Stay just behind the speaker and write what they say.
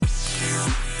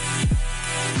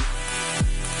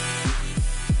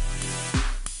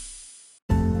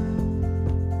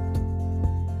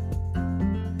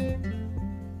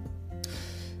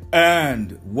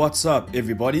And what's up,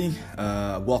 everybody?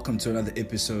 Welcome to another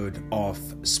episode of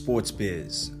Sports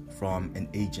Biz from an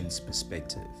agent's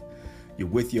perspective. You're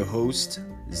with your host,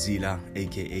 Zila,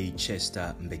 aka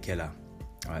Chester Mbekela.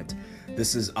 All right,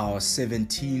 this is our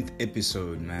 17th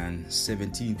episode, man.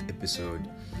 17th episode,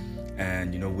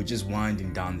 and we're just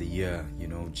winding down the year.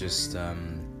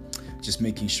 Just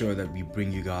making sure that we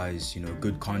bring you guys,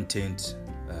 good content.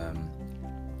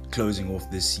 Closing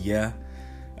off this year.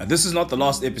 This is not the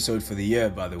last episode for the year,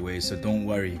 by the way, so don't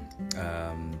worry.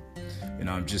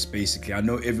 I'm just basically, I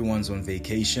know everyone's on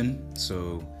vacation,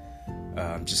 so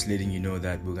I'm just letting you know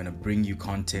that we're going to bring you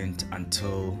content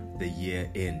until the year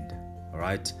end, all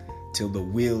right? Till the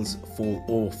wheels fall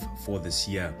off for this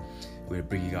year, we're going to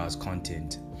bring you guys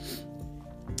content.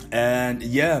 And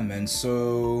yeah, man,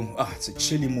 so it's a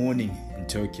chilly morning in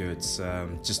Tokyo. It's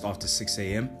just after 6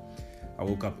 a.m. I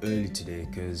woke up early today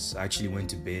because I actually went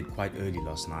to bed quite early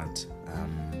last night.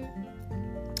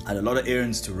 I had a lot of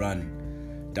errands to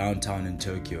run downtown in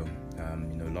Tokyo.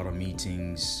 A lot of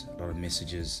meetings, a lot of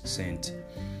messages sent.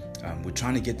 We're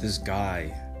trying to get this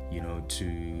guy,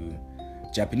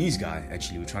 Japanese guy,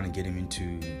 actually. We're trying to get him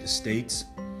into the States.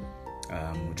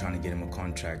 We're trying to get him a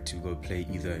contract to go play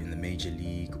either in the Major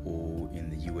League or in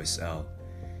the USL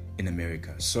in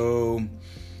America. So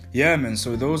yeah, man.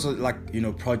 So those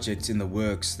are projects in the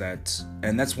works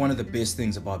and that's one of the best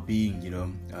things about being,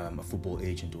 a football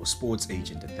agent or a sports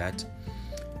agent at that,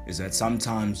 is that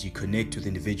sometimes you connect with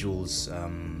individuals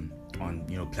on,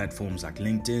 platforms like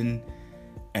LinkedIn,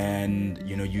 and,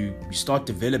 you start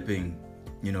developing,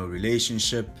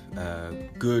 relationship,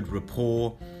 good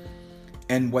rapport.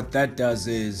 And what that does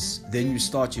is then you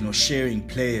start, sharing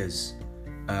players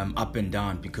up and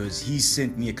down, because he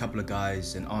sent me a couple of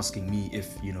guys and asking me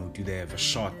if do they have a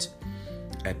shot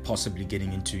at possibly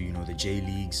getting into the J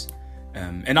leagues,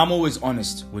 and I'm always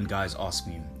honest when guys ask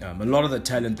me. A lot of the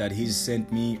talent that he's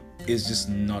sent me is just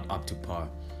not up to par,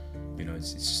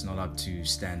 it's just not up to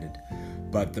standard.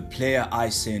 But the player I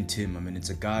sent him,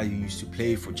 it's a guy who used to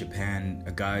play for Japan,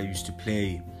 a guy who used to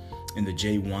play in the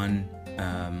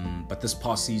J1, but this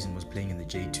past season was playing in the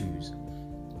J2s,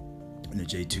 in the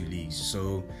J2 leagues.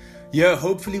 So yeah,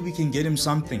 hopefully we can get him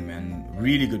something, man.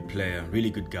 Really good player, really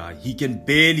good guy. He can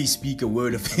barely speak a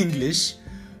word of English,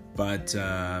 but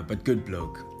good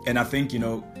bloke. And I think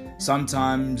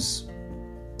sometimes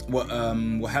what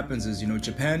happens is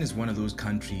Japan is one of those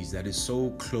countries that is so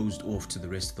closed off to the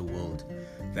rest of the world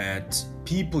that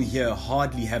people here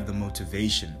hardly have the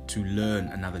motivation to learn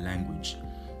another language,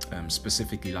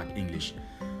 specifically like English.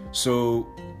 So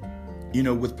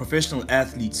with professional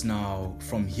athletes now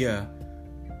from here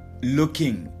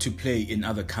looking to play in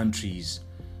other countries,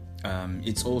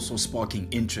 it's also sparking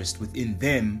interest within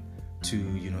them to,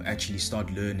 actually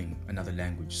start learning another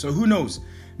language. So who knows?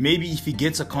 Maybe if he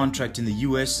gets a contract in the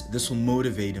US, this will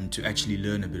motivate him to actually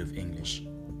learn a bit of English.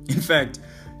 In fact,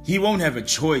 he won't have a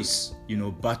choice,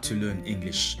 but to learn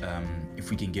English if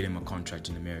we can get him a contract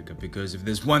in America. Because if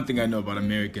there's one thing I know about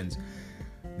Americans,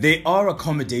 they are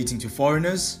accommodating to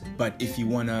foreigners, but if you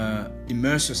want to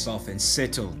immerse yourself and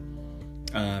settle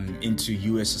into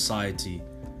US society,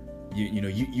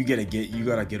 you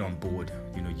gotta get on board.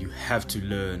 You have to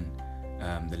learn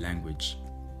the language.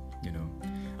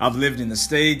 I've lived in the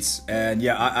States, and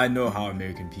yeah, I know how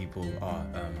American people are.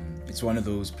 It's one of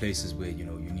those places where you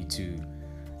need to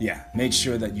make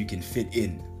sure that you can fit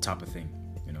in, type of thing.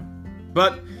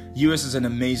 But US is an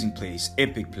amazing place,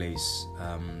 epic place.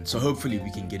 So hopefully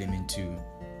we can get him into,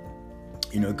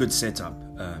 a good setup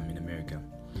in America.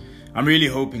 I'm really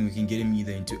hoping we can get him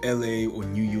either into LA or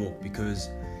New York, because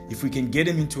if we can get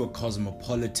him into a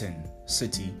cosmopolitan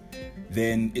city,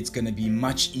 then it's going to be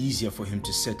much easier for him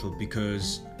to settle,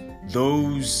 because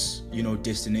those,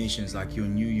 destinations like your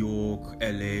New York,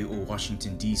 LA or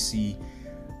Washington, DC,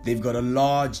 they've got a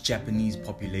large Japanese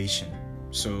population.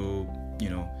 So,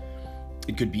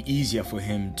 it could be easier for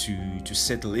him to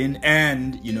settle in.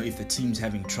 And, if the team's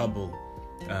having trouble,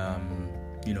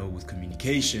 with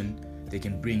communication, they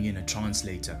can bring in a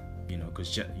translator,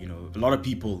 because, a lot of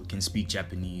people can speak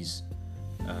Japanese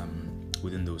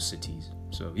within those cities.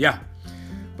 So, yeah.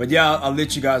 But yeah, I'll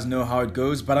let you guys know how it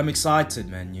goes. But I'm excited,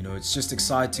 man. It's just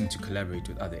exciting to collaborate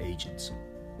with other agents.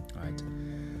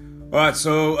 All right,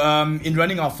 so in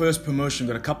running our first promotion,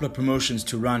 we've got a couple of promotions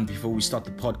to run before we start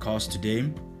the podcast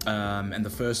today. And the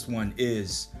first one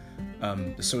is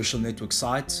the social network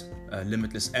site,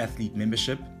 Limitless Athlete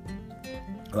Membership.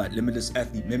 All right, Limitless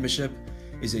Athlete Membership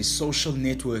is a social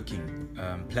networking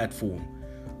platform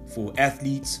for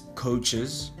athletes,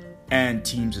 coaches, and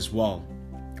teams as well.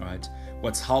 All right.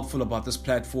 What's helpful about this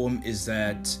platform is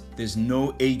that there's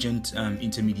no agent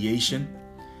intermediation.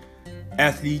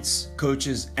 athletes,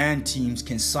 coaches, and teams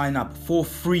can sign up for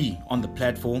free on the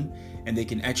platform, and they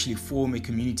can actually form a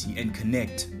community and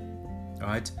connect. All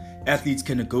right. Athletes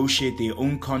can negotiate their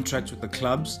own contracts with the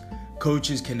clubs.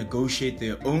 Coaches can negotiate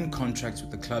their own contracts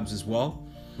with the clubs as well.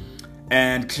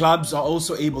 And clubs are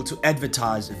also able to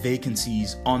advertise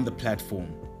vacancies on the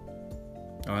platform.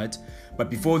 All right. But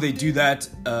before they do that,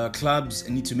 clubs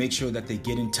need to make sure that they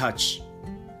get in touch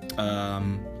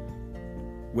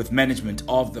with management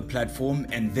of the platform,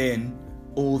 and then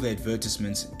all the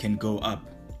advertisements can go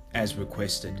up as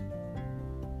requested.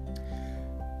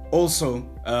 Also,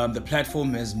 the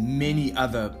platform has many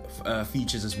other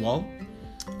features as well.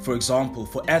 For example,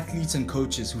 for athletes and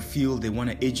coaches who feel they want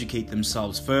to educate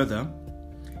themselves further,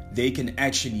 they can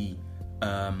actually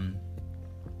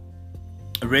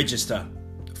register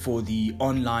for the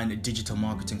online digital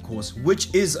marketing course,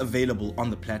 which is available on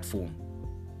the platform.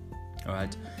 All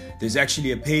right. There's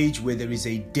actually a page where there is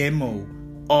a demo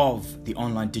of the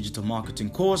online digital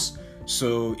marketing course,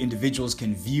 so individuals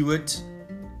can view it,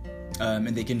 and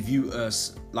they can view a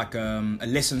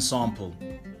lesson sample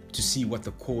to see what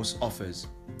the course offers.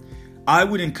 I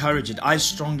would encourage it. I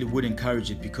strongly would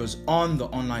encourage it, because on the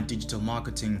online digital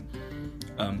marketing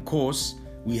course,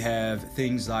 we have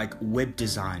things like web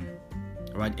design.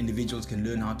 Right, individuals can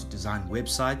learn how to design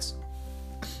websites.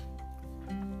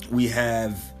 We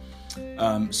have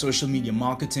social media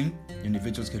marketing.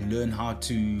 Individuals can learn how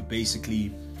to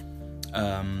basically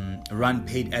run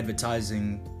paid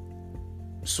advertising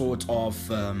sort of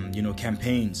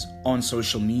campaigns on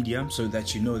social media, so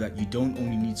that you know that you don't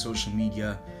only need social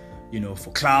media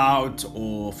for clout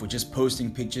or for just posting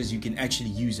pictures. You can actually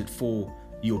use it for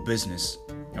your business.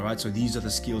 All right, so these are the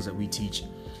skills that we teach.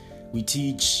 We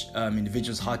teach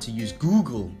individuals how to use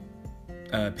Google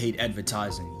paid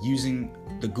advertising using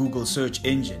the Google search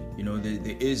engine.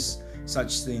 There is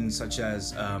such things such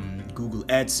as Google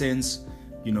AdSense.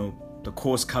 The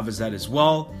course covers that as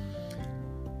well.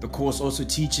 The course also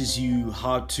teaches you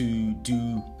how to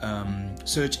do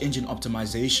search engine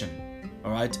optimization.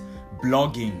 All right,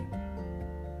 blogging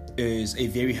is a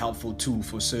very helpful tool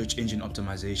for search engine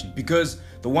optimization, because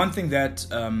the one thing that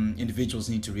individuals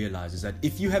need to realize is that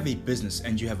if you have a business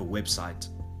and you have a website,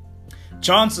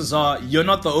 chances are you're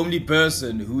not the only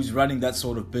person who's running that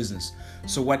sort of business.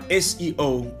 So what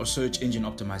SEO, or search engine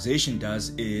optimization,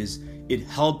 does is it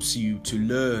helps you to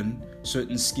learn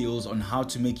certain skills on how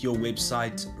to make your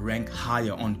website rank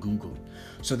higher on Google.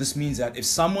 So this means that if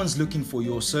someone's looking for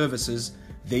your services,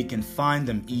 they can find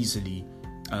them easily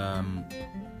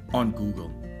on Google.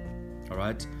 All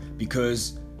right,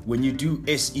 because when you do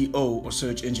SEO, or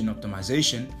search engine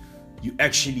optimization, you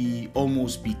actually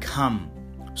almost become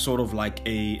sort of like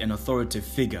an authoritative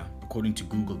figure according to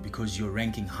Google, because you're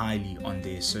ranking highly on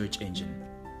their search engine.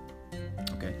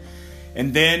 Okay,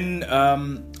 and then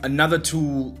another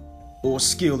tool or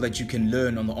skill that you can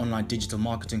learn on the online digital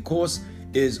marketing course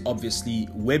is obviously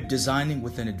web designing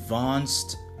with an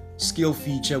advanced skill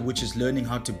feature, which is learning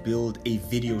how to build a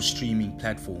video streaming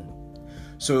platform.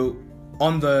 So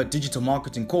on the digital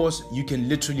marketing course, you can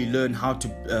literally learn how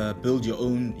to build your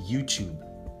own YouTube,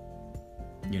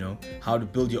 how to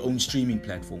build your own streaming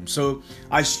platform. So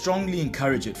I strongly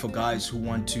encourage it for guys who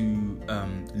want to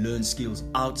learn skills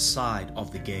outside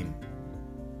of the game.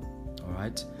 All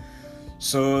right.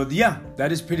 So yeah,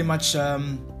 that is pretty much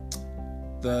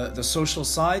the social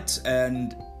site.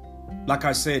 And like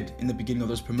I said in the beginning of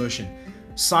this promotion,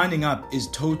 signing up is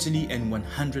totally and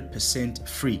 100%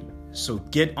 free. So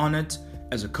get on it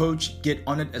as a coach, get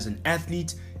on it as an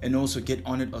athlete, and also get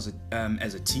on it as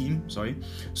a team, so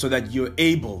that you're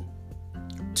able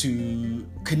to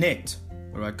connect,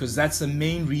 all right? Because that's the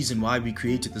main reason why we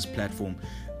created this platform.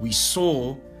 We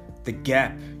saw the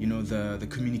gap, the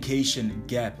communication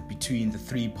gap between the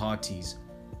three parties,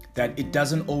 that it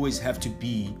doesn't always have to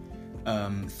be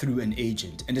through an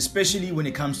agent, and especially when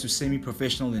it comes to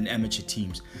semi-professional and amateur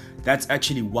teams. That's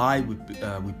actually why we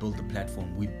built the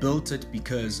platform. We built it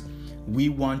because we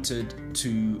wanted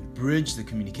to bridge the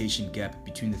communication gap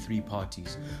between the three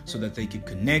parties, so that they could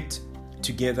connect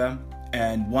together,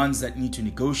 and ones that need to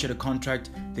negotiate a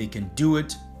contract, they can do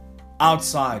it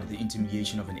outside the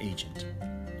intermediation of an agent.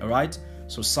 All right,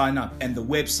 so sign up, and the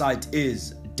website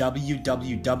is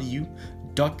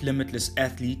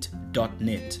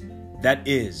www.limitlessathlete.net. That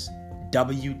is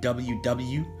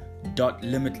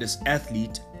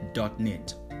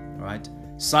www.limitlessathlete.net. All right,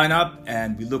 sign up,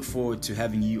 and we look forward to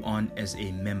having you on as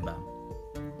a member.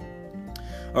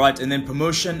 All right, and then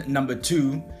promotion number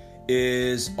 2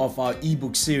 is of our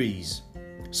ebook series,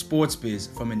 Sports Biz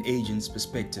from an Agent's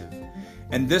Perspective.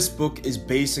 And this book is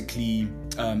basically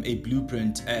a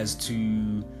blueprint as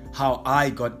to how I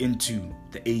got into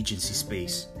the agency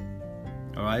space.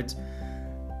 All right.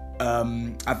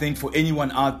 I think for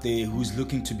anyone out there who's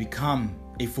looking to become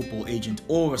a football agent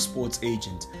or a sports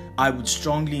agent, I would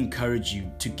strongly encourage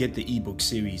you to get the ebook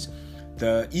series.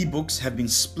 The ebooks have been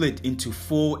split into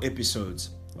 4 episodes.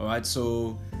 All right.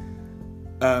 So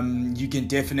you can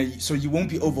definitely, so you won't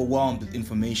be overwhelmed with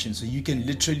information. So you can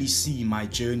literally see my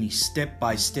journey step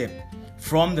by step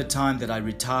from the time that I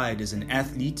retired as an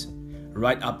athlete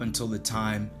right up until the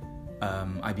time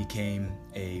I became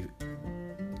a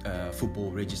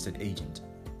football registered agent.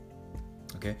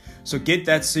 Okay, so get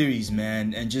that series,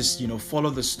 man, and just follow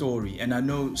the story. And I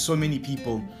know so many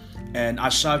people, and I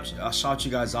shout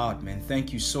you guys out, man.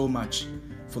 Thank you so much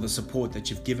for the support that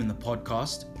you've given the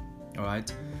podcast. All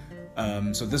right.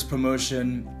 So this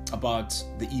promotion about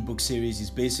the ebook series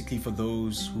is basically for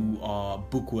those who are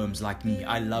bookworms like me.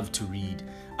 I love to read.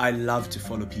 I love to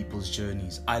follow people's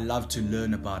journeys. I love to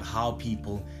learn about how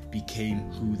people became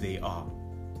who they are.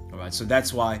 All right. So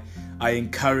that's why I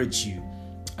encourage you,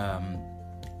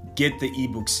 get the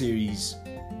ebook series,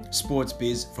 Sports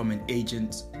Biz from an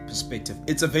Agent's Perspective.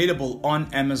 It's available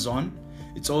on Amazon.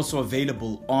 It's also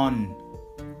available on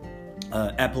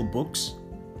Apple Books.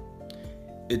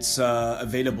 It's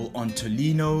available on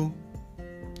Tolino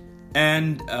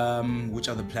and which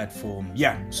other platform?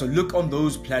 Yeah, so look on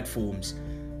those platforms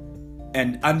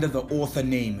and under the author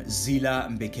name Zila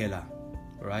Mbekela,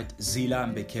 right?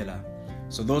 Zila Mbekela.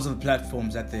 So those are the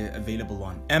platforms that they're available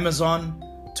on: Amazon,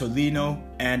 Tolino,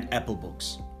 and Apple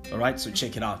Books. All right, so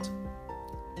check it out.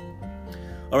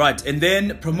 All right, and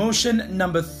then promotion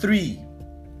number 3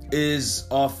 is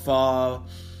of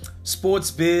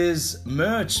Sports Biz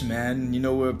merch, man.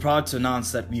 We're proud to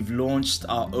announce that we've launched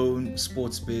our own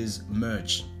Sports Biz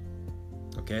merch.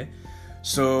 Okay,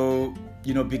 so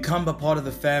become a part of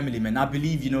the family, man. I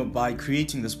believe by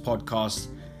creating this podcast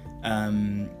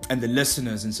and the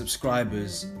listeners and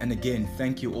subscribers, and again,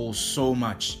 thank you all so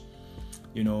much.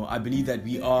 I believe that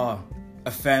we are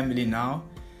a family now,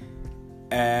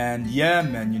 and yeah,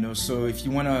 man. So if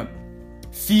you want to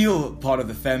feel part of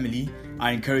the family,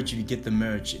 I encourage you to get the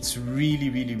merch. It's really,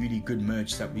 really, really good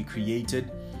merch that we created.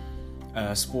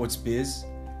 Sports Biz,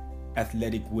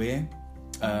 athletic wear,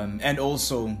 and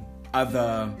also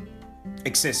other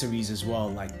accessories as well,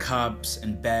 like cups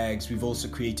and bags. We've also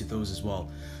created those as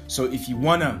well. So if you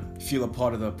want to feel a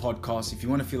part of the podcast, if you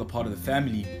want to feel a part of the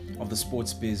family of the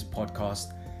Sports Biz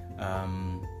podcast,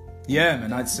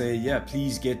 and I'd say,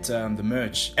 please get the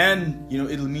merch. And,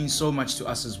 it'll mean so much to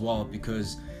us as well,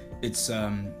 because it's,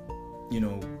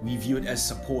 we view it as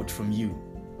support from you.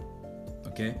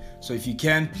 Okay. So if you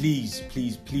can, please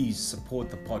support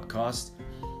the podcast.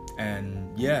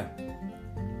 And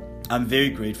I'm very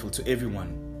grateful to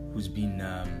everyone who's been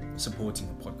supporting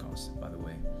the podcast, by the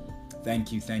way.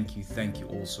 Thank you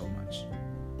all so much.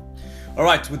 All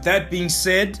right, with that being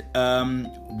said,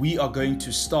 we are going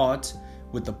to start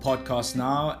with the podcast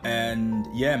now. And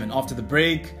after the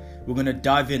break, we're going to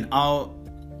dive in. Our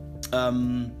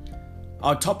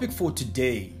topic for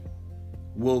today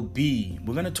will be,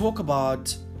 we're going to talk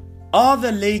about, are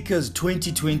the Lakers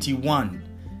 2021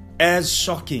 as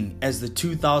shocking as the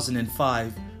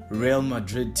 2005 Real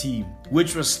Madrid team,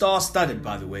 which was star-studded,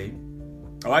 by the way.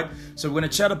 All right, so we're going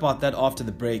to chat about that after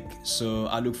the break. So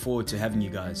I look forward to having you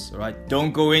guys. All right,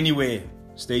 don't go anywhere.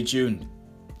 Stay tuned.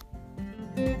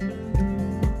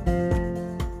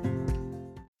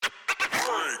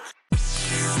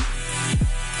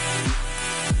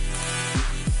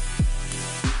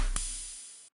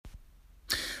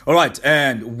 All right,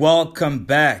 and welcome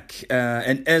back.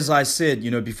 And as I said,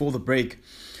 before the break,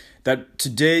 that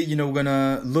today, we're going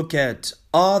to look at,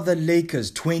 are the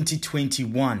Lakers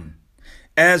 2021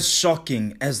 as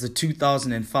shocking as the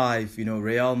 2005,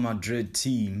 Real Madrid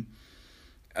team,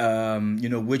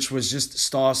 which was just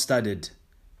star-studded,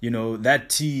 that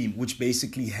team which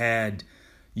basically had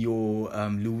your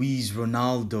Luis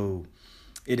Ronaldo,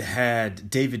 it had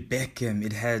David Beckham,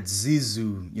 it had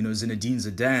Zizou, Zinedine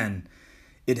Zidane,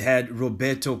 it had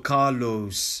Roberto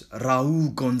Carlos,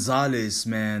 Raul Gonzalez,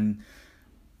 man,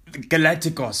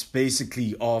 Galacticos,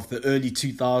 basically, of the early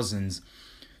 2000s.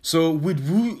 So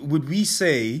would we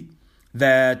say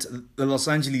that the Los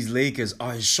Angeles Lakers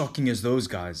are as shocking as those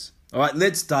guys? All right,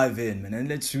 let's dive in, man, and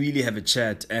let's really have a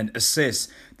chat and assess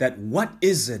that what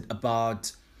is it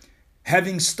about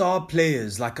having star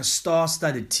players, like a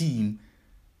star-studded team,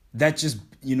 that just,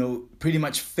 pretty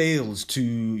much fails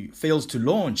to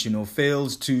launch,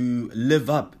 fails to live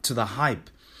up to the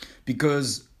hype.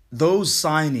 Because those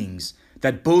signings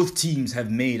that both teams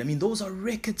have made, those are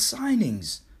record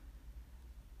signings.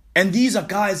 And these are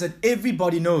guys that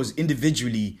everybody knows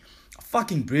individually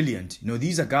fucking brilliant. You know,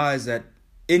 these are guys that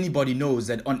anybody knows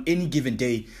that on any given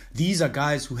day, these are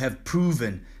guys who have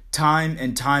proven time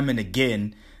and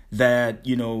again that,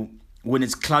 you know, when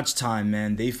it's clutch time,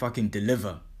 man, they fucking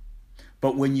deliver.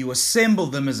 But when you assemble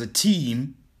them as a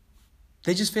team,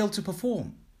 they just fail to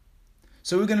perform.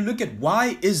 So we're going to look at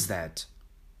why is that?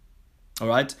 All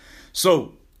right.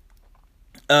 So,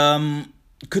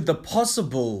 could the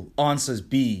possible answers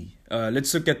be,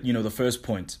 let's look at, you know, the first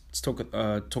point. Let's talk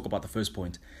about the first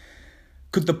point.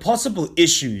 Could the possible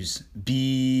issues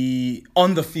be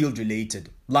on the field related?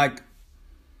 Like,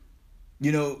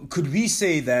 you know, could we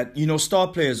say that, you know, star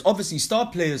players, obviously star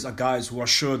players are guys who are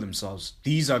sure of themselves.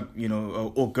 These are, you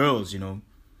know, or girls, you know,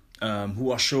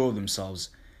 who are sure of themselves.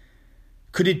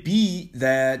 Could it be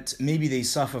that maybe they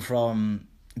suffer from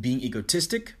being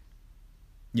egotistic?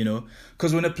 You know,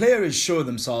 because when a player is sure of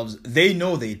themselves, they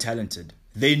know they're talented.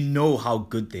 They know how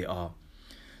good they are.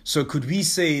 So could we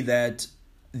say that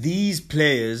these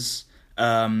players,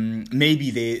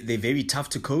 maybe they're very tough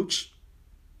to coach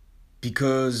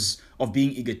because of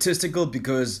being egotistical?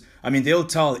 Because, I mean, they'll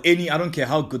tell I don't care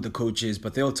how good the coach is,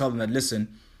 but they'll tell them that,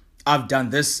 listen, I've done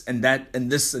this and that and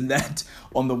this and that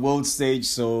on the world stage,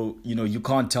 so, you know, you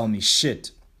can't tell me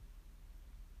shit.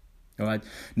 All right.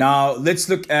 Now, let's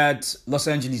look at Los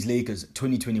Angeles Lakers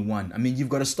 2021. I mean, you've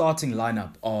got a starting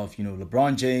lineup of, you know,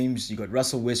 LeBron James, you got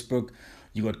Russell Westbrook,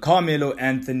 you got Carmelo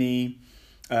Anthony,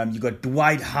 you got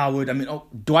Dwight Howard. I mean,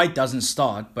 Dwight doesn't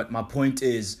start, but my point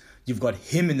is you've got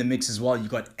him in the mix as well. You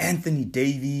got Anthony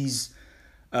Davies.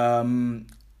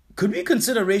 Could we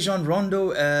consider Rajon Rondo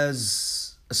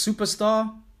as a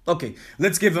superstar? Okay,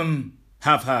 let's give him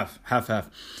half.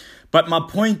 But my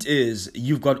point is,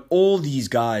 you've got all these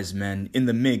guys, man, in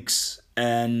the mix,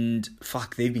 and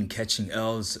fuck, they've been catching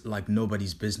L's like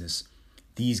nobody's business.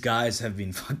 These guys have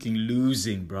been fucking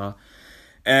losing, bruh.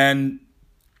 And,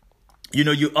 you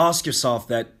know, you ask yourself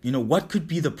that, you know, what could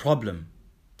be the problem?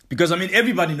 Because, I mean,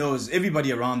 everybody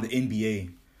around the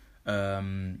NBA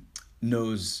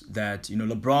knows that, you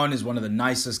know, LeBron is one of the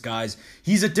nicest guys.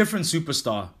 He's a different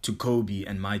superstar to Kobe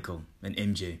and Michael and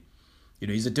MJ. You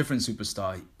know, he's a different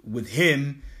superstar. With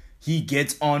him, he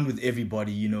gets on with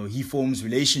everybody. You know, he forms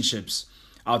relationships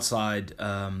outside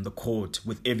the court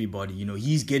with everybody. You know,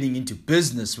 he's getting into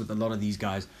business with a lot of these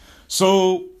guys.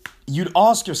 So you'd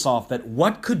ask yourself that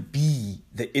what could be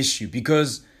the issue?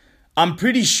 Because I'm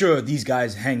pretty sure these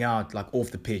guys hang out like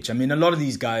off the pitch. I mean, a lot of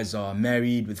these guys are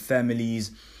married with families.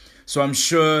 So I'm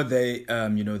sure they,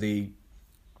 you know, they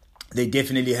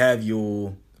definitely have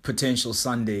your potential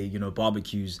Sunday, you know,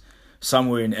 barbecues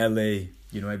somewhere in LA,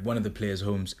 you know, at one of the players'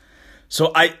 homes.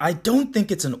 So I don't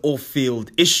think it's an off-field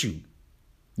issue,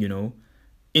 you know,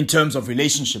 in terms of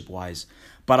relationship-wise.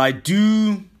 But I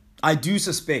do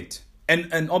suspect,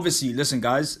 and obviously, listen,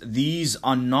 guys, these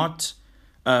are not,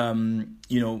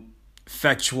 you know,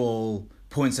 factual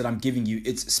points that I'm giving you.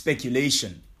 It's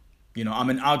speculation. You know, I'm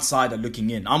an outsider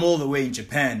looking in. I'm all the way in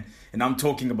Japan, and I'm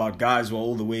talking about guys who are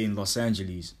all the way in Los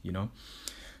Angeles, you know.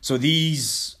 So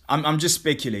I'm just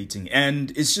speculating,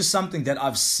 and it's just something that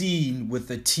I've seen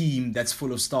with a team that's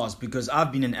full of stars, because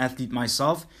I've been an athlete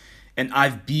myself, and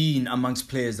I've been amongst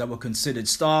players that were considered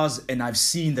stars, and I've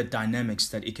seen the dynamics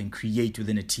that it can create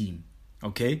within a team.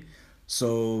 Okay,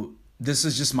 so this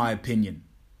is just my opinion.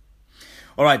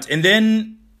 All right, and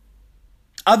then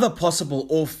other possible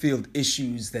off-field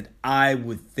issues that I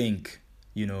would think,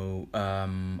 you know,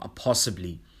 are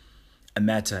possibly a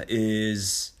matter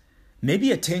is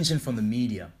maybe attention from the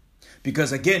media.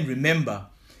 Because again, remember,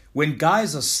 when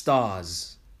guys are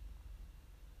stars,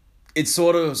 it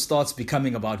sort of starts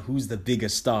becoming about who's the bigger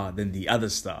star than the other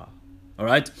star. All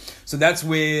right? So that's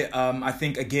where I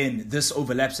think, again, this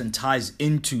overlaps and ties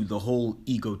into the whole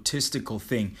egotistical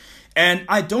thing. And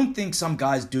I don't think some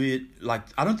guys do it,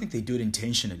 I don't think they do it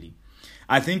intentionally.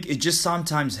 I think it just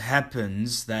sometimes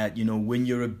happens that, you know, when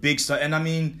you're a big star, and I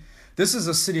mean, this is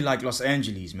a city like Los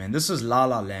Angeles, man. This is La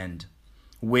La Land,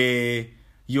 where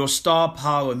your star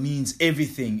power means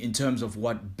everything in terms of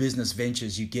what business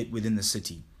ventures you get within the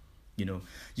city. You know,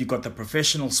 you got the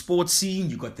professional sports scene,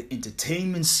 you got the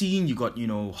entertainment scene, you got, you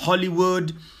know,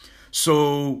 Hollywood.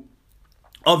 So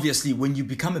obviously, when you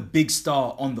become a big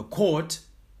star on the court,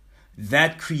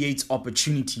 that creates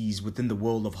opportunities within the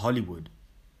world of Hollywood.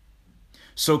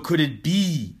 So could it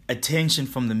be attention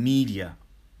from the media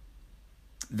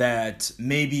that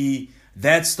maybe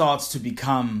that starts to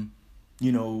become,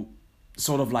 you know,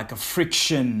 sort of like a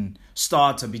friction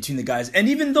starter between the guys? And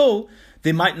even though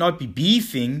they might not be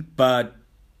beefing, but,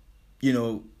 you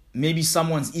know, maybe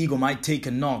someone's ego might take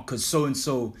a knock because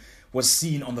so-and-so was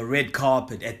seen on the red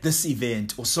carpet at this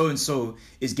event, or so and so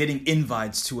is getting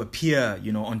invites to appear,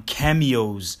 on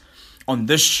cameos on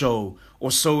this show,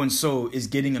 or so and so is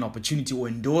getting an opportunity or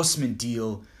endorsement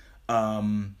deal,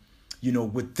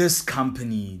 with this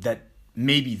company that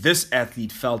maybe this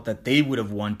athlete felt that they would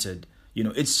have wanted.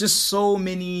 It's just so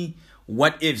many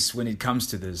what ifs when it comes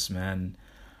to this, man.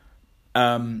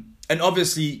 And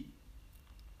obviously,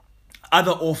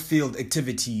 other off-field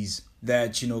activities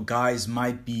that, guys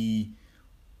might be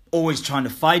always trying to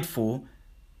fight for,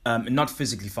 not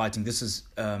physically fighting, this is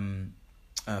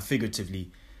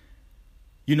figuratively,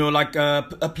 like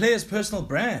a player's personal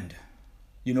brand.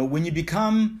 When you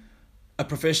become a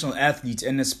professional athlete,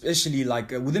 and especially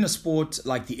like within a sport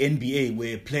like the NBA,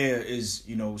 where a player is,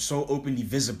 so openly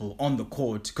visible on the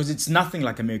court, because it's nothing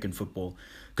like American football.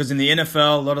 Because in the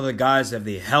NFL, a lot of the guys have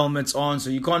their helmets on, so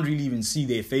you can't really even see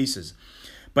their faces.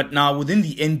 But now within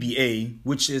the NBA,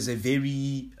 which is a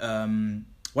very,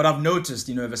 what I've noticed,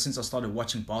 ever since I started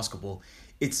watching basketball,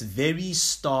 it's very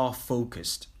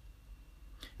star-focused.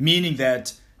 Meaning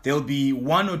that there'll be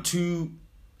one or two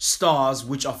stars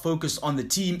which are focused on the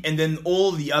team, and then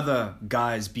all the other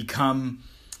guys become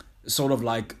sort of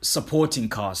like supporting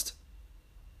cast.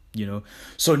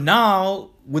 So now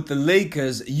with the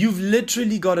Lakers, you've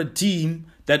literally got a team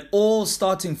that all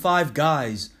starting 5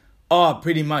 guys are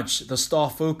pretty much the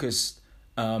star-focused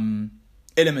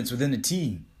elements within the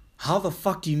team. How the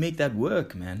fuck do you make that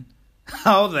work, man?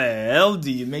 How the hell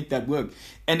do you make that work?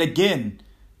 And again,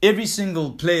 every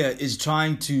single player is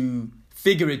trying to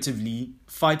figuratively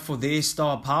fight for their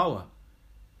star power,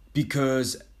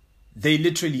 because they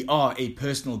literally are a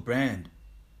personal brand.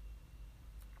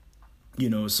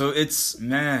 So it's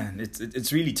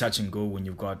really touch and go when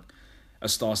you've got a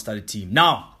star-studded team.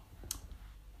 Now,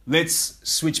 let's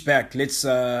switch back. Let's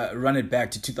run it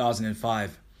back to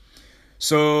 2005.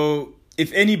 So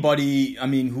if anybody,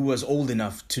 who was old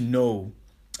enough to know,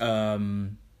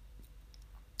 the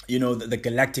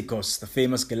Galacticos, the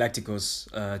famous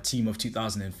Galacticos team of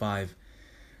 2005,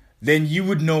 then you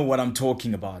would know what I'm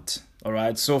talking about. All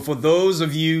right. So for those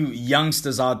of you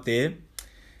youngsters out there,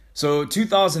 so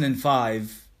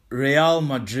 2005, Real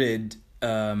Madrid,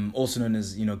 also known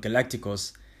as,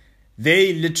 Galacticos,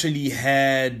 they literally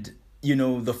had,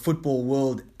 the football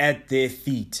world at their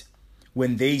feet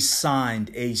when they signed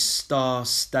a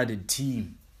star-studded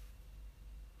team.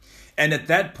 And at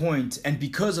that point, and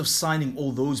because of signing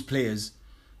all those players,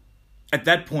 at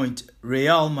that point,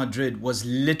 Real Madrid was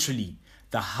literally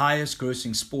the highest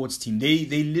grossing sports team. They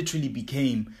literally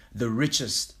became the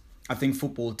richest, I think,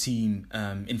 football team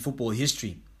in football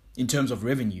history in terms of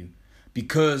revenue,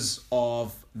 because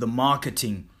of the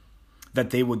marketing that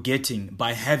they were getting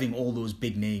by having all those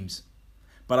big names.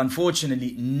 But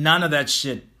unfortunately, none of that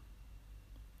shit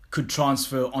could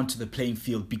transfer onto the playing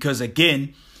field, because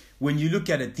again, when you look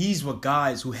at it, these were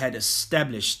guys who had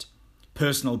established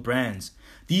personal brands.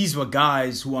 These were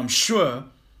guys who I'm sure,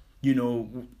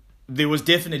 there was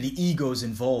definitely egos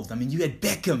involved. You had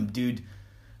Beckham, dude.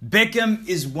 Beckham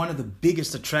is one of the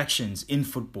biggest attractions in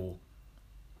football.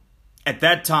 At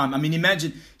that time,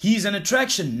 imagine, he's an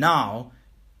attraction now.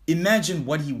 Imagine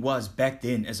what he was back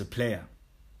then as a player.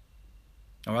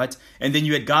 All right. And then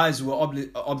you had guys who were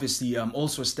obviously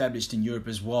also established in Europe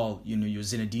as well. Your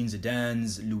Zinedine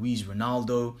Zidane's, Luis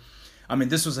Ronaldo.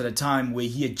 This was at a time where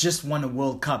he had just won a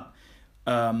World Cup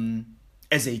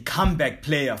as a comeback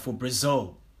player for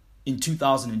Brazil in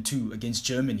 2002 against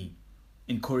Germany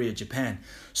in Korea, Japan.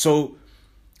 So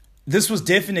this was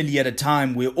definitely at a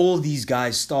time where all these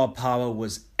guys' star power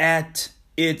was at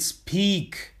its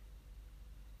peak.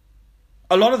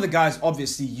 A lot of the guys,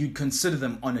 obviously, you'd consider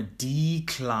them on a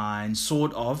decline,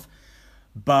 sort of.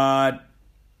 But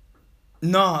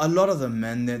no, a lot of them,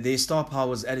 man, their star power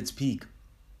was at its peak.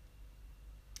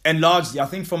 And largely, I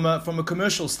think from a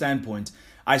commercial standpoint,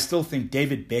 I still think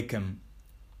David Beckham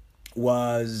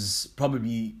was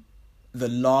probably the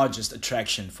largest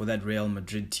attraction for that Real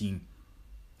Madrid team.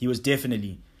 He was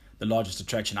definitely the largest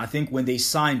attraction. I think when they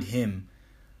signed him,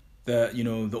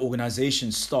 the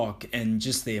organization's stock and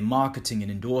just their marketing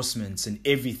and endorsements and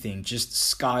everything just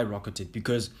skyrocketed,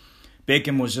 because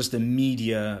Beckham was just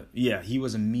he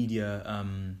was a media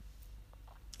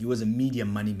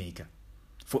moneymaker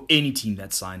for any team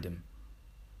that signed him,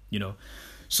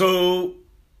 So,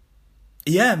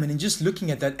 yeah, man, and just looking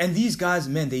at that, and these guys,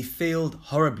 man, they failed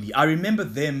horribly. I remember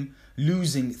them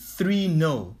losing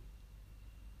 3-0,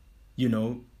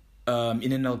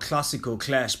 in an El Clasico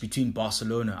clash between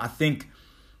Barcelona. I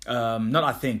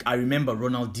remember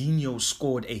Ronaldinho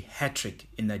scored a hat-trick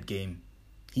in that game.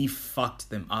 He fucked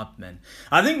them up, man.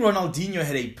 I think Ronaldinho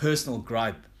had a personal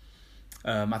gripe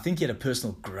I think he had a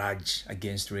personal grudge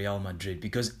against Real Madrid,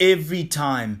 because every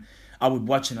time I would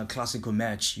watch an El Clasico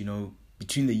match,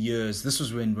 between the years, this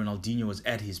was when Ronaldinho was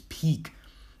at his peak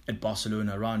at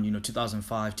Barcelona around,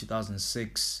 2005,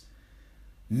 2006.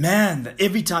 Man,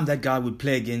 every time that guy would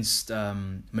play against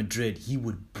Madrid, he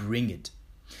would bring it.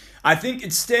 I think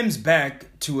it stems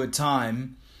back to a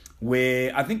time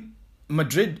where I think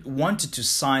Madrid wanted to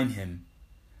sign him,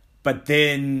 but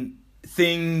then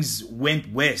things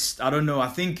went west. I don't know. I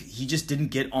think he just didn't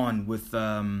get on with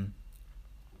the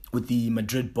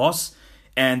Madrid boss,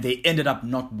 and they ended up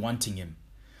not wanting him.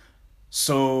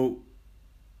 So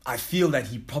I feel that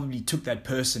he probably took that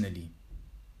personally.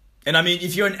 And I mean,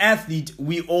 if you're an athlete,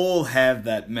 we all have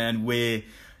that, man, where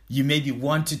you maybe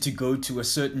wanted to go to a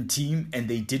certain team and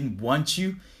they didn't want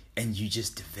you, and you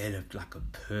just developed like a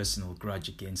personal grudge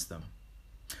against them.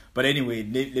 But anyway,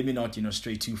 let me not,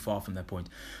 stray too far from that point.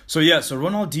 So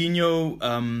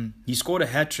Ronaldinho, he scored a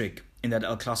hat-trick in that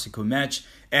El Clasico match.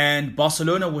 And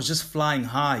Barcelona was just flying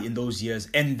high in those years.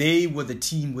 And they were the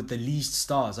team with the least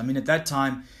stars. I mean, at that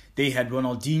time, they had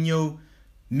Ronaldinho.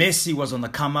 Messi was on the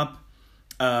come-up.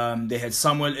 They had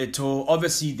Samuel Eto'o.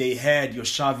 Obviously, they had your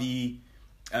Xavi.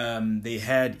 They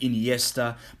had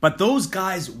Iniesta. But those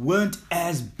guys weren't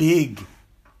as big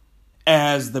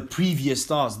as the previous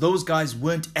stars. Those guys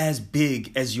weren't as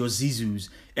big as your Zizous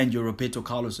and your Roberto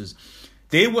Carloses.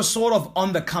 They were sort of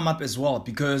on the come up as well,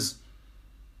 because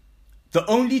the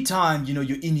only time, your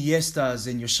Iniestas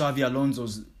and your Xavi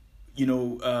Alonsos,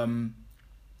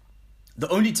 the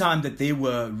only time that they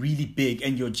were really big,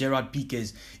 and your Gerard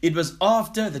Piqués, it was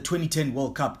after the 2010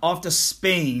 World Cup, after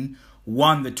Spain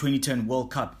won the 2010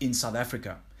 World Cup in South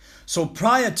Africa. So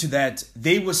prior to that,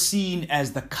 they were seen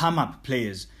as the come-up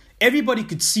players. Everybody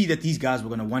could see that these guys were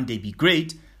going to one day be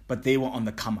great, but they were on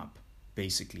the come-up,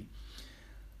 basically.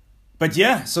 But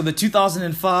yeah, so the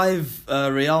 2005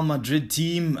 Real Madrid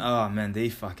team, oh man, they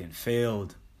fucking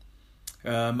failed.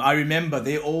 I remember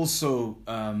they also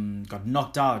got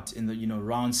knocked out in the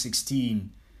round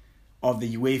 16 of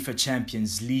the UEFA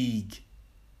Champions League.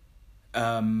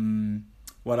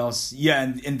 What else? Yeah,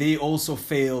 and they also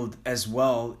failed as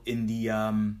well in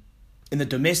the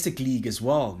domestic league as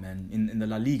well, man. In the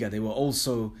La Liga, they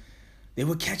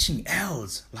were catching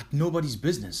L's like nobody's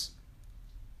business.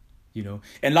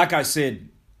 And like I said,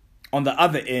 on the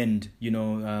other end,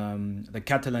 the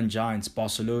Catalan giants,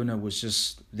 Barcelona,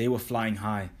 they were flying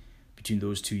high between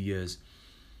those 2 years.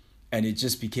 And it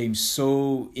just became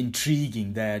so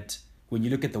intriguing that when you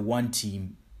look at the one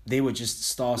team, they were just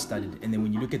star-studded. And then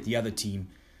when you look at the other team,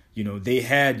 they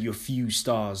had your few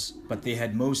stars, but they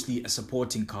had mostly a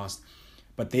supporting cast.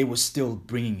 But they were still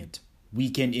bringing it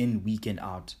weekend in, weekend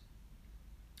out.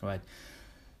 All right.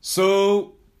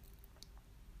 So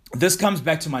this comes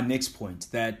back to my next point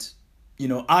that,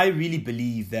 I really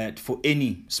believe that for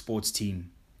any sports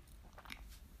team,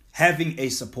 having a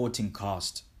supporting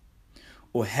cast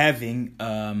or having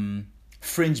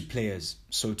fringe players,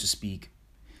 so to speak,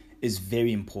 is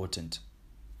very important.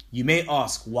 You may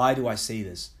ask, why do I say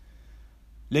this?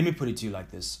 Let me put it to you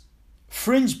like this.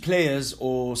 Fringe players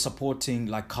or supporting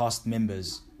cast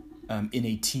members in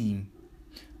a team,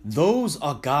 those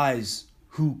are guys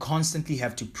who constantly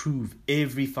have to prove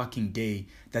every fucking day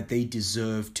that they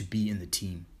deserve to be in the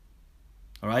team.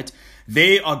 All right?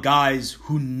 They are guys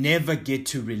who never get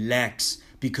to relax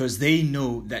because they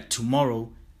know that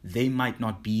tomorrow they might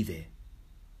not be there.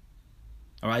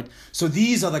 All right? So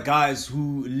these are the guys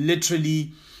who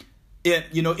literally,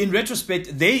 in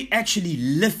retrospect, they actually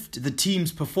lift the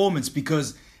team's performance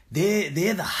because they're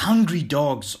the hungry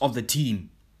dogs of the team.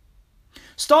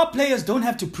 Star players don't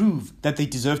have to prove that they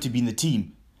deserve to be in the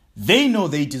team. They know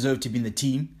they deserve to be in the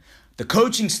team. The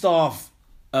coaching staff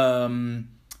know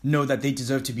that they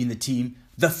deserve to be in the team.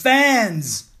 The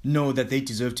fans know that they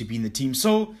deserve to be in the team.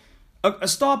 So a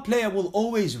star player will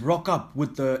always rock up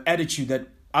with the attitude that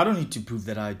I don't need to prove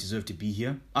that I deserve to be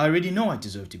here. I already know I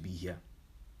deserve to be here.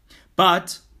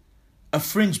 But a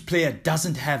fringe player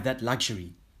doesn't have that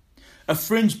luxury. A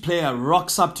fringe player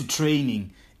rocks up to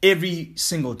training every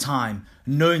single time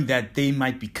knowing that they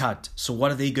might be cut. So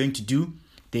what are they going to do?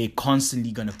 They're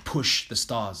constantly going to push the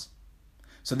stars.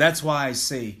 So that's why I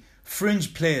say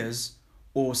fringe players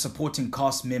or supporting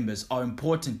cast members are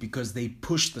important because they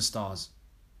push the stars.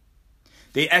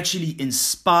 They actually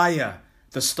inspire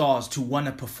the stars to want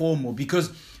to perform more.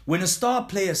 Because when a star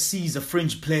player sees a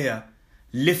fringe player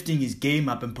lifting his game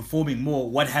up and performing more,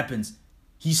 what happens?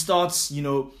 He starts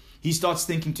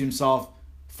thinking to himself,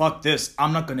 fuck this,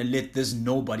 I'm not going to let this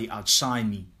nobody outshine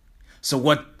me. So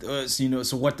what does he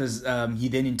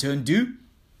then in turn do?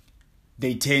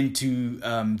 They tend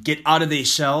to get out of their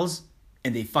shells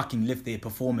and they fucking lift their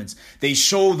performance. They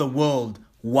show the world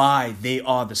why they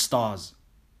are the stars.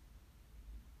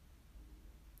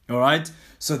 Alright?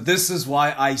 So this is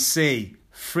why I say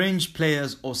fringe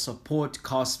players or support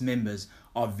cast members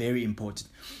are very important.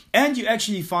 And you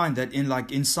actually find that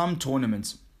in some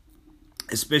tournaments,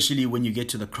 especially when you get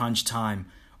to the crunch time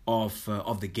of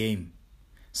the game,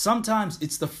 sometimes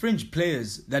it's the fringe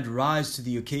players that rise to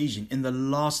the occasion in the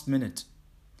last minute.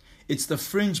 It's the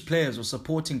fringe players or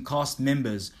supporting cast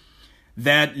members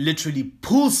that literally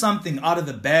pull something out of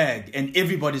the bag and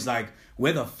everybody's like,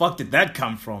 where the fuck did that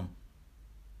come from?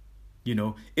 You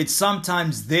know, it's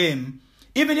sometimes them,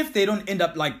 even if they don't end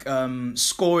up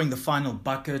scoring the final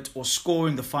bucket or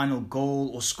scoring the final goal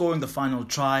or scoring the final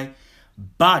try,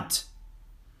 but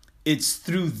it's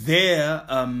through their,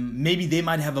 maybe they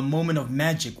might have a moment of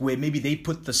magic where maybe they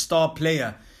put the star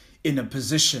player in a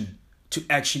position to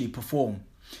actually perform.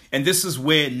 And this is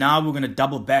where now we're going to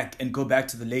double back and go back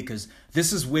to the Lakers.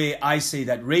 This is where I say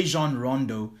that Rajon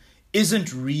Rondo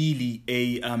isn't really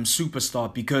a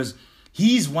superstar, because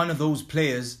he's one of those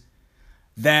players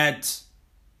that,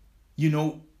 you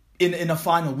know, in a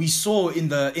final, we saw in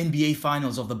the NBA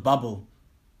finals of the bubble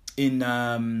in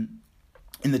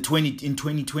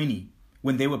 2020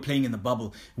 when they were playing in the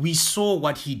bubble. We saw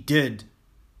what he did.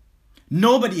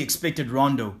 Nobody expected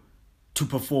Rondo to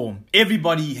perform.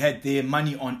 Everybody had their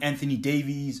money on Anthony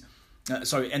Davis and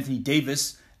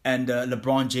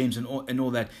LeBron James and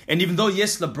all that. And even though,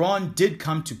 yes, LeBron did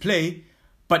come to play,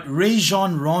 but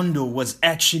Rajon Rondo was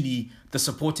actually the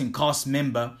supporting cast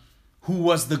member who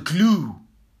was the glue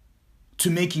to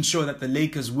making sure that the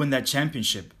Lakers win that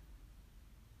championship.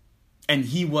 And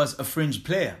he was a fringe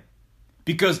player.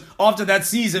 Because after that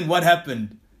season, what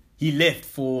happened? He left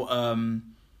for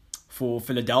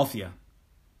Philadelphia.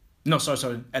 No,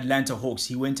 sorry, Atlanta Hawks.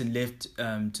 He went and left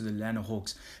to the Atlanta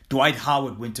Hawks. Dwight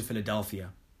Howard went to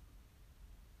Philadelphia.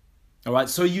 All right,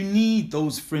 so you need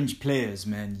those fringe players,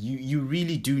 man. You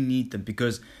really do need them,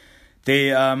 because they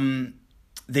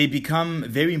become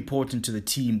very important to the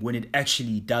team when it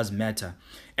actually does matter.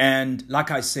 And like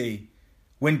I say,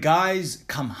 when guys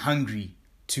come hungry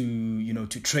to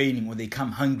training, or they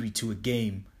come hungry to a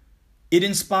game, it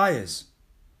inspires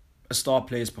a star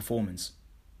player's performance.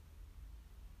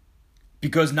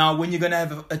 Because now when you're going to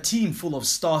have a team full of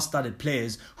star-studded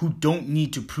players who don't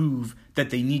need to prove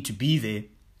that they need to be there,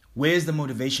 where's the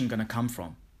motivation going to come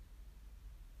from?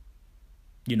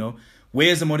 You know,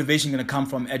 where's the motivation going to come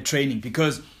from at training?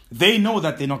 Because they know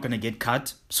that they're not going to get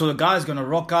cut. So the guy's going to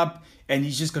rock up and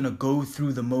he's just going to go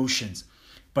through the motions.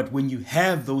 But when you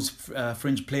have those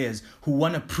fringe players who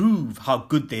want to prove how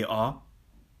good they are,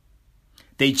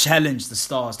 they challenge the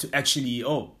stars to actually,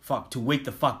 to wake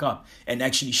the fuck up and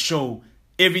actually show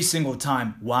every single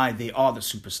time why they are the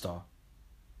superstar.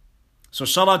 So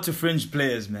shout out to fringe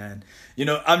players, man. You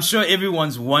know, I'm sure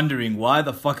everyone's wondering, why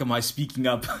the fuck am I speaking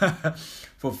up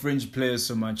for fringe players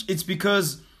so much? It's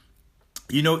because,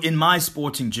 you know, in my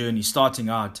sporting journey, starting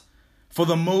out, for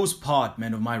the most part,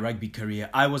 man, of my rugby career,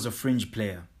 I was a fringe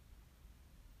player.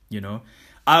 You know,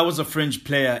 I was a fringe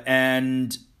player,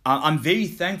 and I'm very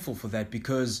thankful for that,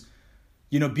 because,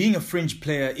 you know, being a fringe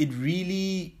player, it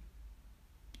really,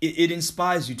 it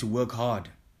inspires you to work hard.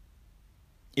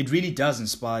 It really does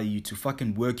inspire you to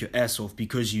fucking work your ass off,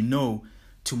 because you know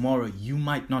tomorrow you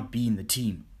might not be in the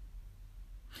team.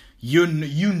 You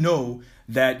know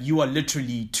that you are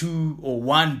literally 2 or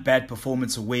 1 bad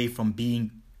performance away from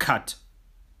being cut.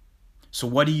 So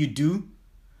what do?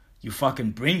 You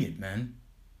fucking bring it, man.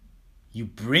 You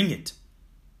bring it.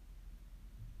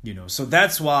 You know, so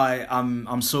that's why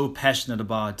I'm so passionate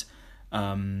about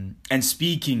and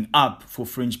speaking up for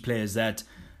fringe players, that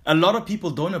a lot of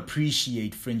people don't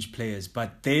appreciate fringe players,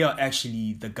 but they are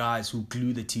actually the guys who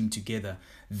glue the team together.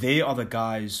 They are the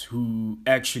guys who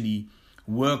actually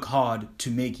work hard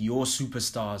to make your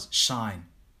superstars shine.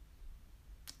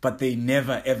 But they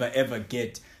never, ever, ever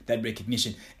get that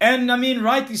recognition. And I mean,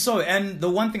 rightly so. And the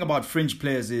one thing about fringe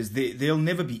players is they'll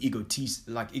never be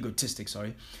egotistic.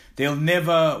 They'll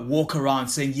never walk around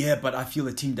saying, yeah, but I feel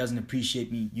the team doesn't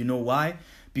appreciate me. You know why?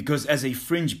 Because as a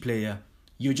fringe player,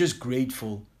 you're just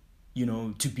grateful, you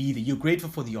know, to be there. You're grateful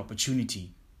for the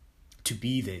opportunity to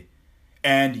be there.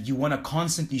 And you want to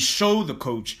constantly show the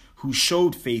coach who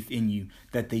showed faith in you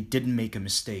that they didn't make a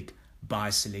mistake by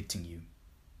selecting you.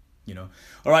 You know.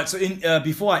 All right. So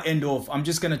before I end off, I'm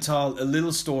just going to tell a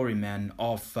little story, man,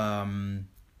 of,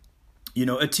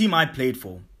 a team I played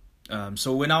for.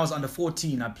 So when I was under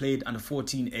 14, I played under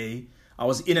 14A. I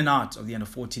was in and out of the under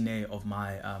 14A of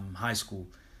my high school.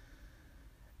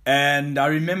 And I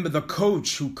remember the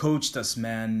coach who coached us,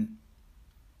 man.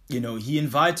 he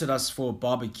invited us for a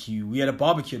barbecue. We had a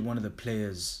barbecue at one of the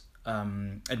players,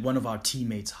 at one of our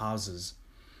teammates' houses.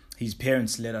 His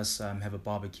parents let us have a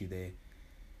barbecue there.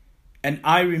 And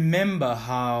I remember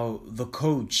how the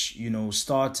coach,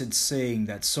 started saying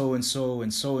that so-and-so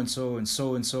and so-and-so and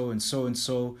so-and-so and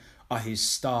so-and-so are his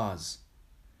stars.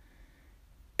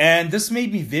 And this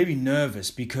made me very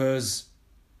nervous because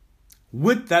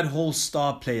with that whole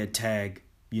star player tag,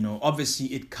 obviously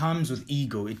it comes with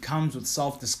ego. It comes with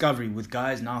self-discovery, with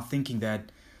guys now thinking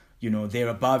that, they're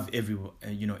above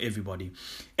everybody.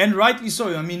 And rightly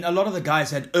so. I mean, a lot of the guys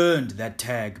had earned that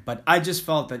tag, but I just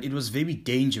felt that it was very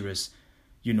dangerous,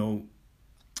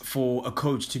 for a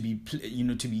coach to be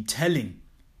telling,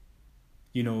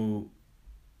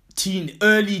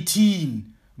 early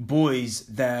teen boys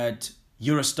that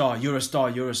you're a star, you're a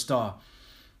star, you're a star.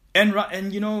 And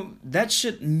that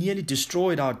shit nearly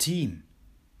destroyed our team.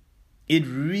 It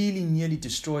really nearly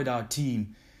destroyed our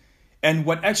team. And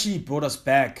what actually brought us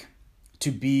back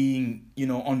to being,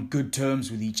 on good terms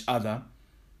with each other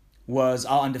was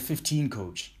our under-15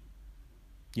 coach.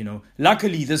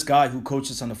 Luckily, this guy who coached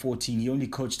us under 14, he only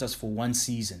coached us for one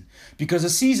season. Because a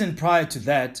season prior to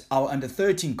that, our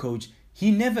under-13 coach, he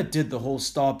never did the whole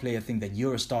star player thing that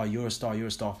you're a star, you're a star, you're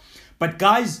a star. But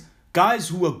guys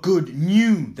who were good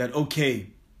knew that,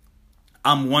 okay,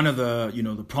 I'm one of the,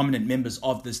 the prominent members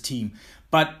of this team.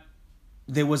 But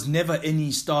there was never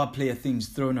any star player things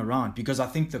thrown around because I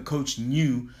think the coach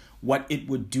knew what it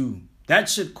would do. That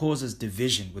shit causes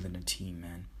division within a team,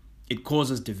 man. It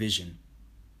causes division.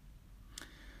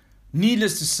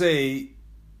 Needless to say,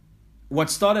 what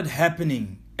started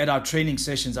happening at our training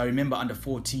sessions, I remember under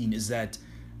 14, is that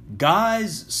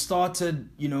guys started,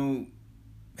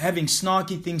 having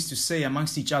snarky things to say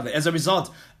amongst each other. As a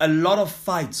result, a lot of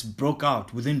fights broke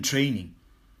out within training.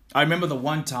 I remember the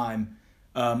one time,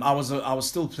 I was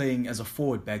still playing as a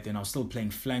forward back then. I was still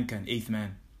playing flanker and eighth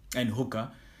man and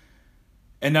hooker.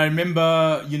 And I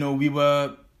remember, we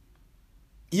were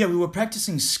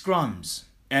practicing scrums.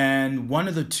 And one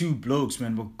of the two blokes,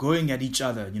 man, were going at each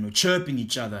other, chirping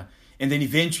each other. And then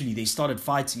eventually they started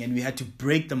fighting and we had to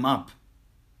break them up.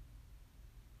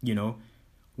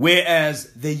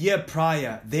 Whereas the year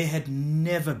prior, there had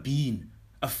never been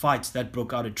a fight that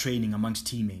broke out at training amongst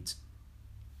teammates.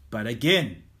 But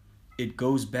again, it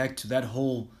goes back to that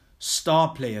whole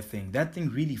star player thing. That thing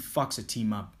really fucks a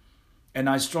team up. And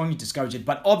I strongly discourage it.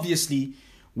 But obviously,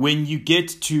 when you get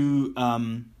to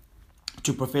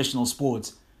professional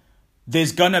sports,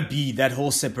 there's gonna be that whole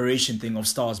separation thing of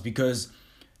stars because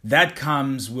that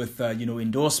comes with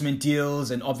endorsement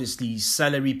deals and obviously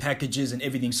salary packages and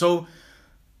everything. So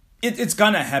it's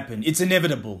gonna happen. It's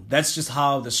inevitable. That's just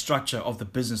how the structure of the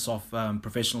business of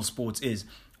professional sports is,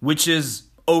 which is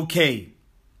okay.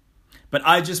 But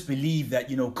I just believe that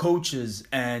coaches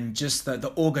and just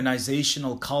the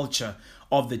organizational culture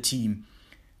of the team,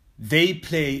 they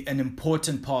play an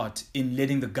important part in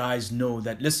letting the guys know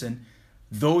that, listen,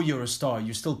 though you're a star,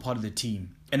 you're still part of the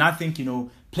team. And I think,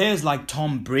 players like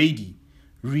Tom Brady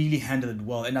really handled it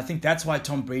well. And I think that's why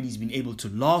Tom Brady's been able to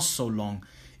last so long,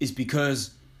 is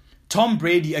because Tom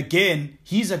Brady, again,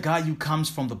 he's a guy who comes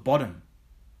from the bottom.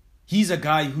 He's a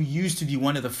guy who used to be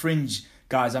one of the fringe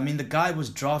guys. I mean, the guy was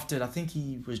drafted, I think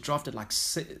he was drafted I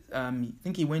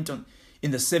think he went on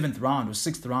in the 7th round or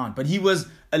 6th round. But he was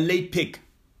a late pick.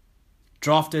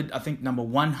 Drafted, I think, number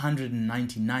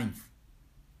 199th.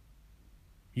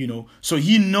 So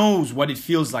he knows what it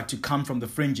feels like to come from the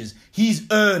fringes. He's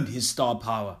earned his star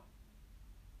power.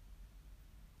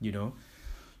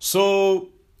 So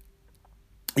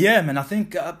yeah, man, I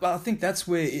think that's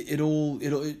where it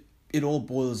all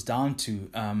boils down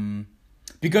to.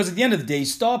 Because at the end of the day,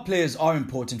 star players are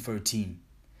important for a team.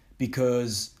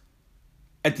 Because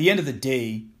at the end of the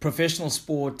day, professional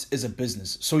sport is a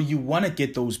business. So you want to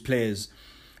get those players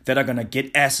that are going to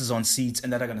get asses on seats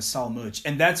and that are going to sell merch.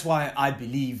 And that's why I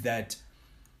believe that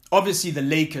obviously the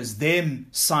Lakers, them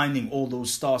signing all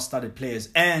those star-studded players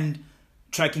and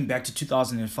tracking back to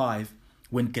 2005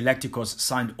 when Galacticos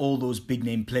signed all those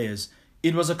big-name players,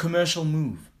 it was a commercial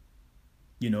move.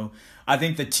 I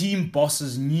think the team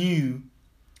bosses knew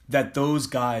that those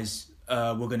guys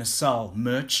were going to sell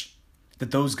merch, that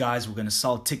those guys were going to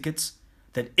sell tickets,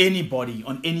 that anybody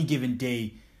on any given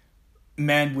day,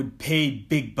 man, would pay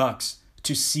big bucks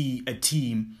to see a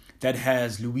team that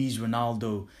has Luis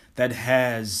Ronaldo, that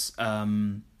has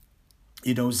Zizou,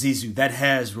 that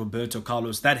has Roberto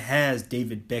Carlos, that has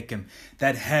David Beckham,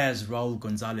 that has Raul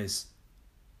Gonzalez.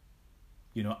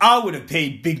 I would have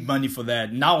paid big money for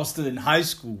that. Now I was still in high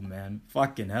school, man.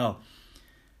 Fucking hell.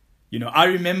 I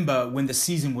remember when the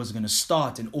season was going to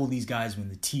start and all these guys were in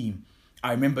the team,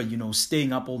 I remember,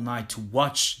 staying up all night to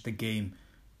watch the game.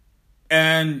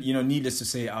 And, needless to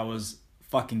say, I was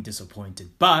fucking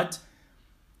disappointed. But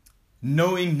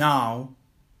knowing now,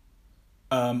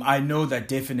 I know that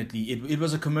definitely it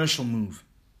was a commercial move,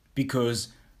 because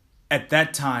at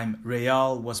that time,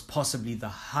 Real was possibly the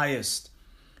highest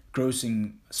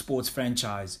grossing sports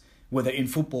franchise, whether in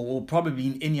football or probably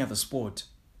in any other sport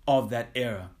of that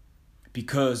era,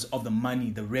 because of the money,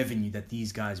 the revenue that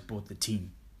these guys brought the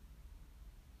team.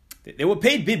 They were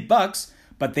paid big bucks,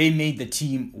 but they made the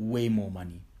team way more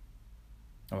money.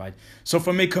 All right. So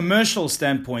from a commercial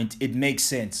standpoint, it makes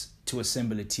sense to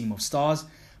assemble a team of stars.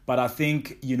 But I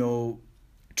think,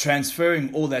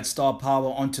 transferring all that star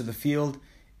power onto the field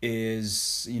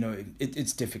is,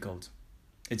 it's difficult.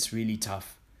 It's really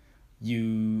tough.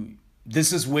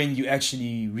 This is when you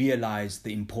actually realize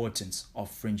the importance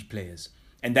of fringe players.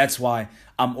 And that's why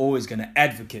I'm always going to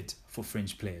advocate for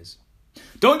fringe players.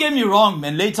 Don't get me wrong,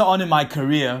 man. Later on in my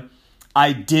career,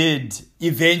 I did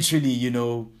eventually,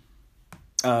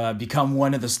 become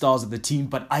one of the stars of the team.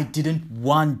 But I didn't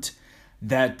want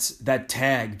that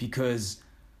tag, because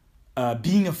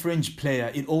being a fringe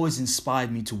player, it always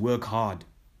inspired me to work hard.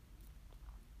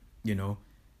 The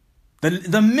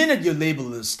minute you're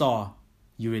labeled a star,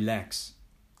 you relax.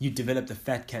 You develop the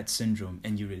fat cat syndrome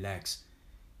and you relax.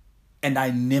 And I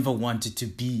never wanted to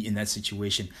be in that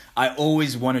situation. I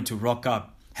always wanted to rock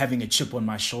up having a chip on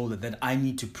my shoulder that I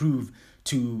need to prove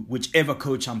to whichever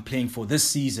coach I'm playing for this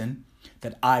season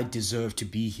that I deserve to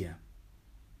be here.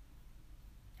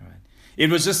 All right. It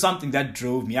was just something that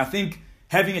drove me. I think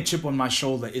having a chip on my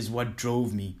shoulder is what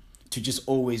drove me to just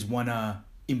always want to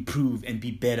improve and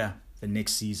be better the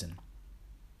next season.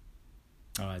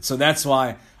 All right. So that's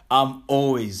why I'm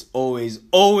always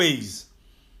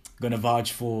going to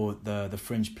vouch for the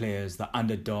fringe players, the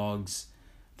underdogs,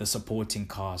 the supporting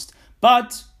cast.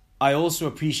 But I also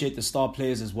appreciate the star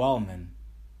players as well, man.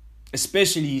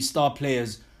 Especially star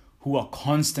players who are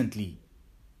constantly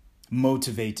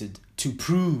motivated to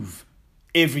prove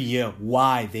every year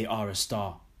why they are a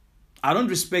star. I don't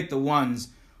respect the ones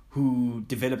who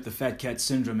develop the fat cat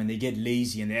syndrome and they get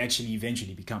lazy and they actually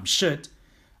eventually become shit.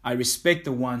 I respect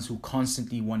the ones who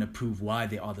constantly want to prove why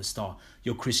they are the star.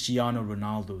 Your Cristiano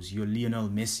Ronaldos, your Lionel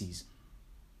Messis.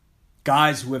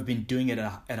 Guys who have been doing it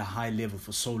at a high level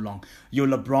for so long. Your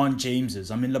LeBron Jameses.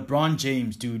 I mean, LeBron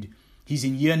James, dude, he's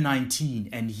in year 19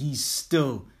 and he's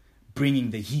still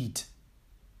bringing the heat.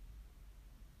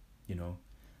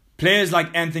 Players like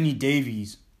Anthony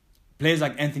Davis.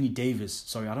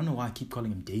 Sorry, I don't know why I keep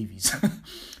calling him Davies.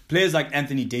 Players like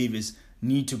Anthony Davis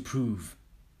need to prove.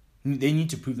 They need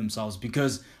to prove themselves,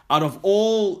 because out of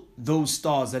all those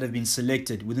stars that have been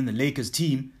selected within the Lakers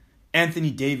team, Anthony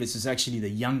Davis is actually the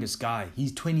youngest guy.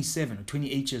 He's 27 or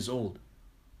 28 years old.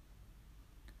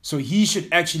 So he should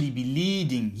actually be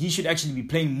leading. He should actually be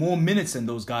playing more minutes than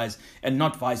those guys and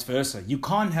not vice versa. You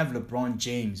can't have LeBron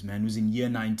James, man, who's in year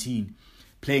 19,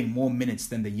 playing more minutes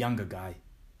than the younger guy.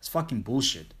 It's fucking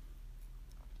bullshit.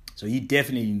 So he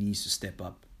definitely needs to step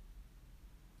up.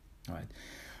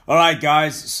 All right,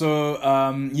 guys. So,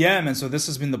 so this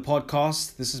has been the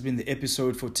podcast. This has been the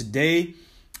episode for today.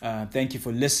 Thank you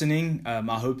for listening.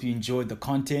 I hope you enjoyed the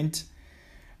content.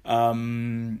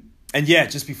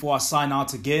 Just before I sign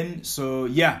out again. So,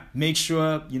 make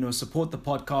sure, support the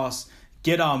podcast.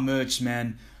 Get our merch,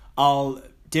 man. I'll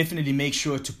definitely make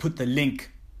sure to put the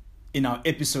link in our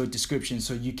episode description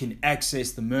so you can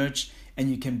access the merch and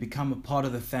you can become a part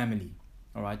of the family.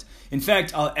 All right. In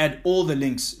fact, I'll add all the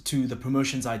links to the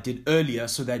promotions I did earlier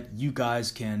so that you guys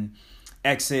can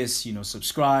access,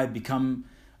 subscribe, become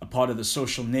a part of the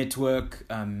social network,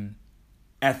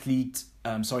 Limitless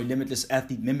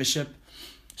Athlete membership.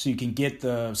 So you can get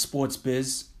the Sports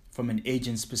Biz from an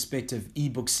agent's perspective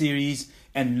ebook series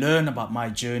and learn about my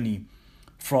journey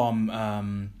from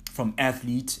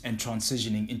athlete and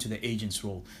transitioning into the agent's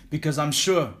role. Because I'm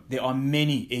sure there are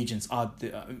many agents out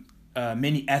there,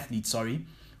 many athletes,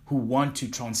 who want to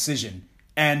transition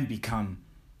and become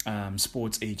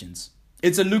sports agents.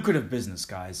 It's a lucrative business,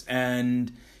 guys.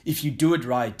 And if you do it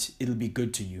right, it'll be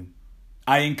good to you.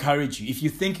 I encourage you, if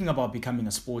you're thinking about becoming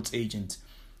a sports agent,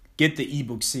 get the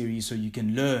ebook series so you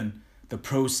can learn the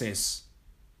process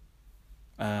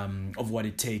of what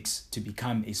it takes to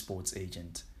become a sports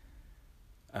agent.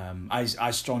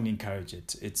 I strongly encourage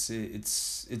it.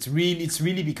 It's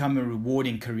really become a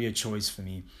rewarding career choice for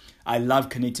me. I love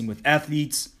connecting with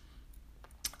athletes.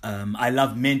 I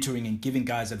love mentoring and giving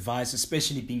guys advice,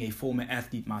 especially being a former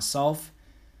athlete myself.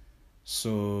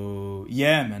 So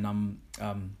man,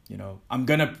 I'm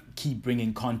gonna keep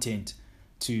bringing content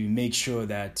to make sure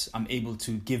that I'm able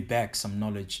to give back some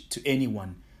knowledge to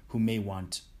anyone who may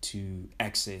want to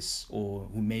access or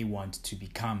who may want to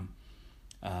become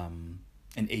an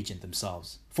agent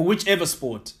themselves for whichever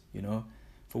sport,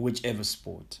 for whichever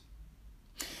sport.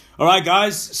 All right,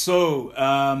 guys. So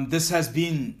this has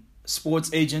been Sports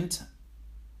Agent.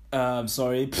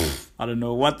 Sorry, I don't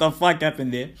know what the fuck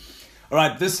happened there. All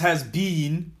right, this has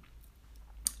been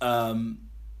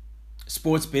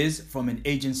Sports Biz from an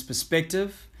agent's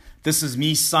perspective. This is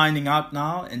me signing out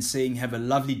now and saying have a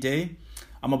lovely day.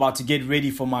 I'm about to get ready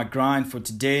for my grind for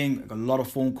today. I've got a lot of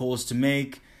phone calls to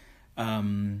make. A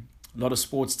lot of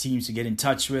sports teams to get in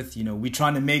touch with. We're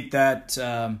trying to make that.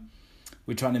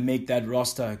 We're trying to make that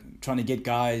roster. Trying to get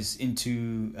guys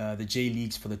into the J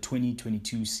Leagues for the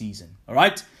 2022 season. All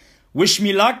right. Wish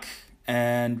me luck,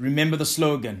 and remember the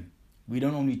slogan: we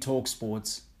don't only talk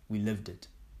sports, we lived it.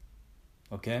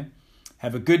 Okay.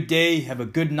 Have a good day. Have a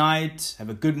good night. Have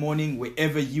a good morning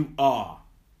wherever you are.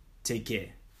 Take care.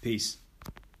 Peace.